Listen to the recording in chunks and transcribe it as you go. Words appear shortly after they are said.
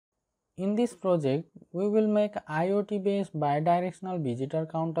In this project, we will make IoT based bidirectional visitor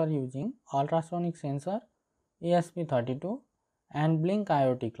counter using ultrasonic sensor, ESP32 and Blynk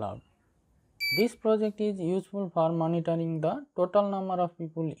IoT cloud. This project is useful for monitoring the total number of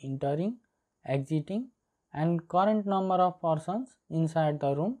people entering, exiting and current number of persons inside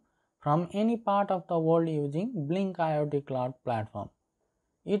the room from any part of the world using Blynk IoT cloud platform.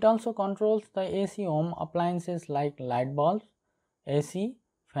 It also controls the AC home appliances like light bulbs, AC,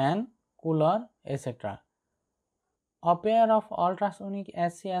 fan, cooler, etc. A pair of ultrasonic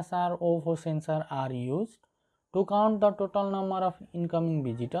HC-SR04 sensors are used to count the total number of incoming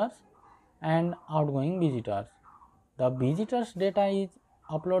visitors and outgoing visitors. The visitors data is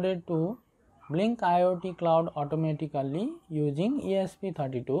uploaded to Blynk IoT cloud automatically using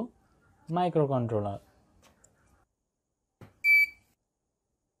ESP32 microcontroller.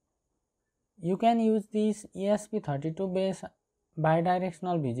 You can use this ESP32 based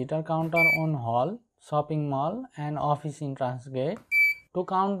bidirectional visitor counter on hall, shopping mall and office entrance gate to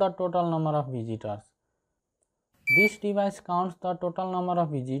count the total number of visitors. This device counts the total number of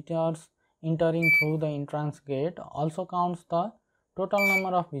visitors entering through the entrance gate, also counts the total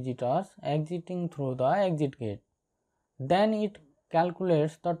number of visitors exiting through the exit gate. Then it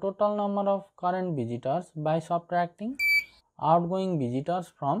calculates the total number of current visitors by subtracting outgoing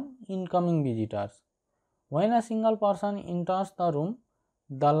visitors from incoming visitors. When a single person enters the room,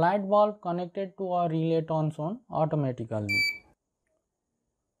 the light bulb connected to a relay turns on automatically.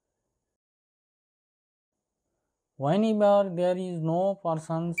 Whenever there is no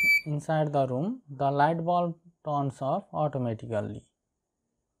persons inside the room, the light bulb turns off automatically.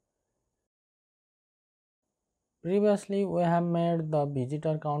 Previously, we have made the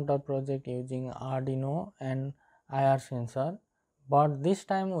visitor counter project using Arduino and IR sensor, but this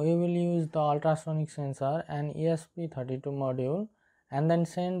time we will use the ultrasonic sensor and ESP32 module and then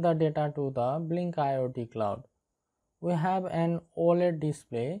send the data to the Blynk IoT cloud. We have an OLED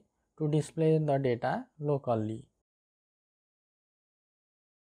display to display the data locally.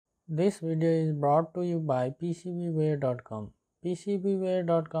 This video is brought to you by PCBware.com.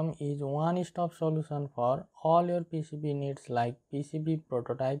 PCBware.com is one-stop solution for all your PCB needs like PCB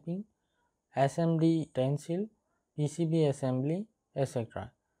prototyping, SMD stencil, PCB assembly,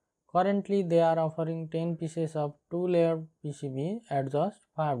 etc. Currently, they are offering 10 pieces of 2-layer PCB at just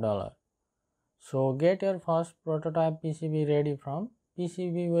 $5. So, get your first prototype PCB ready from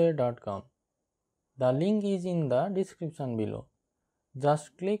PCBware.com. The link is in the description below.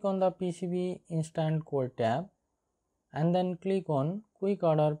 Just click on the PCB Instant Code tab and then click on Quick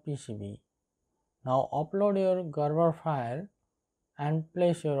Order PCB. Now upload your Gerber file and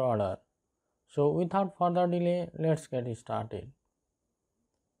place your order. So without further delay, let's get started.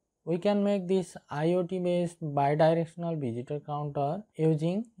 We can make this IoT based bidirectional visitor counter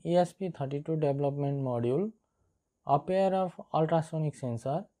using ESP32 development module, a pair of ultrasonic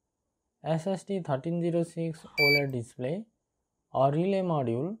sensor, SST1306 OLED display, a relay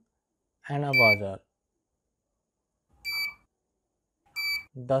module and a buzzer.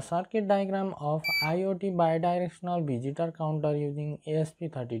 The circuit diagram of IoT bidirectional visitor counter using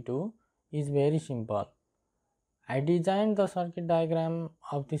ESP32 is very simple. I designed the circuit diagram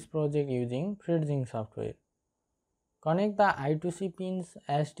of this project using freezing software. Connect the I2C pins,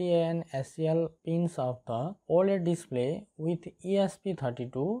 SDA and SCL pins of the OLED display with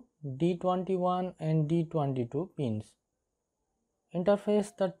ESP32, D21 and D22 pins.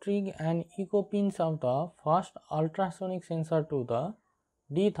 Interface the trig and echo pins of the first ultrasonic sensor to the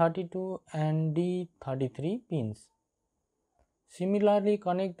D32 and D33 pins. Similarly,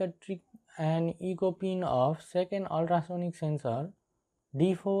 connect the trig and echo pin of second ultrasonic sensor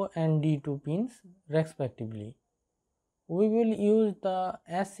D4 and D2 pins respectively. We will use the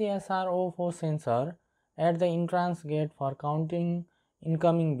HC-SR04 sensor at the entrance gate for counting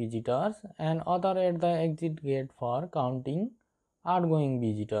incoming visitors and other at the exit gate for counting outgoing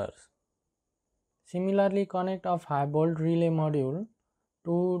visitors. Similarly, connect a 5V relay module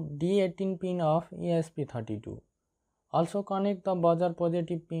to D18 pin of ESP32. Also connect the buzzer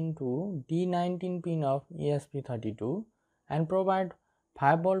positive pin to D19 pin of ESP32 and provide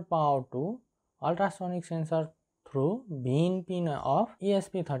 5V power to ultrasonic sensor through VIN pin of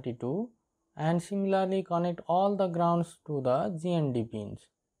ESP32 and similarly connect all the grounds to the GND pins.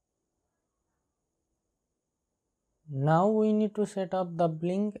 Now we need to set up the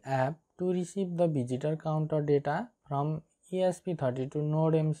Blynk app to receive the visitor counter data from ESP32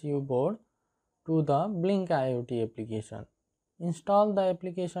 Node MCU board to the Blynk IoT application. Install the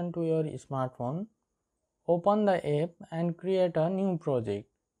application to your smartphone, open the app and create a new project.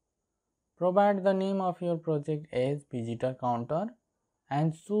 Provide the name of your project as visitor counter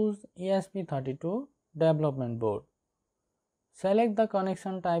and choose ESP32 development board. Select the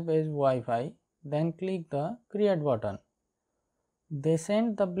connection type as Wi-Fi, then click the Create button. They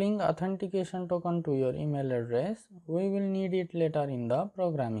send the Blynk authentication token to your email address. We will need it later in the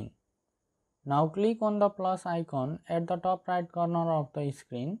programming. Now click on the plus icon at the top right corner of the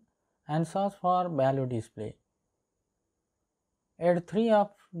screen and search for value display. Add 3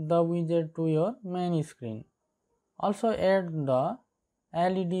 of the widget to your main screen. Also add the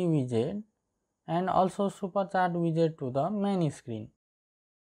LED widget and also superchat widget to the main screen.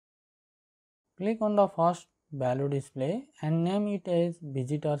 Click on the first value display and name it as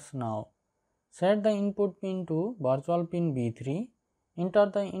visitors now. Set the input pin to virtual pin B3. Enter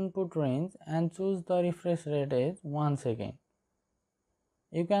the input range and choose the refresh rate as 1 second.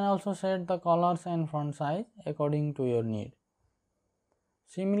 You can also set the colors and font size according to your need.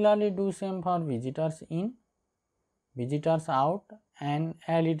 Similarly, do same for visitors in, visitors out and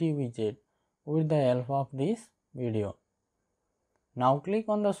LED widget with the help of this video. Now click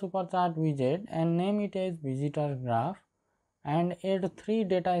on the superchat widget and name it as visitor graph and add 3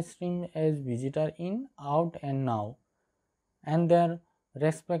 data streams as visitor in, out and now and their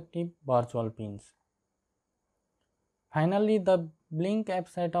respective virtual pins. Finally, the Blynk app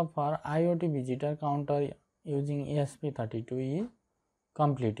setup for IoT visitor counter using ESP32 is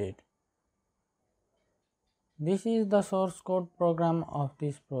completed. This is the source code program of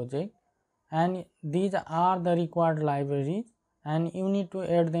this project and these are the required libraries and you need to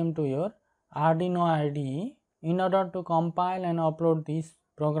add them to your Arduino IDE in order to compile and upload this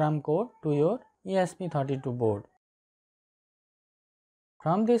program code to your ESP32 board.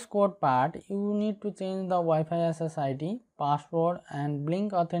 From this code part, you need to change the Wi-Fi SSID, password and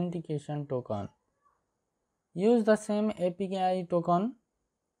Blynk authentication token. Use the same API token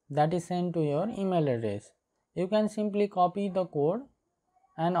that is sent to your email address. You can simply copy the code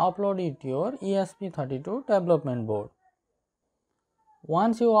and upload it to your ESP32 development board.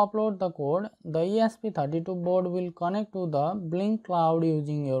 Once you upload the code, the ESP32 board will connect to the Blynk cloud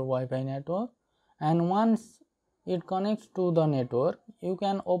using your Wi-Fi network, and once it connects to the network, you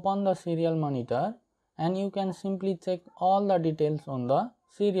can open the serial monitor and you can simply check all the details on the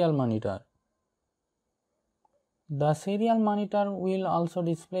serial monitor. The serial monitor will also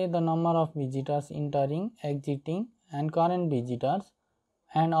display the number of visitors entering, exiting and current visitors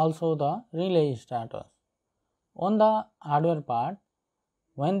and also the relay status. On the hardware part,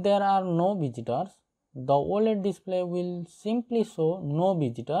 when there are no visitors, the OLED display will simply show no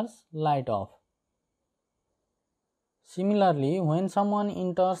visitors light off. Similarly, when someone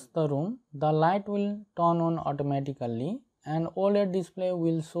enters the room, the light will turn on automatically and OLED display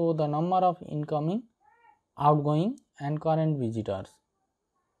will show the number of incoming, outgoing and current visitors.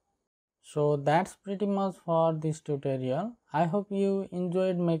 So that's pretty much for this tutorial. I hope you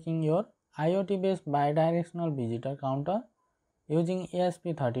enjoyed making your IoT based bidirectional visitor counter using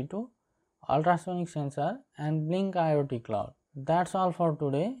ESP32 ultrasonic sensor and Blynk IoT cloud. That's all for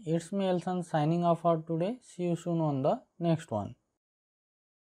today. It's me Elson signing off for today. See you soon on the next one.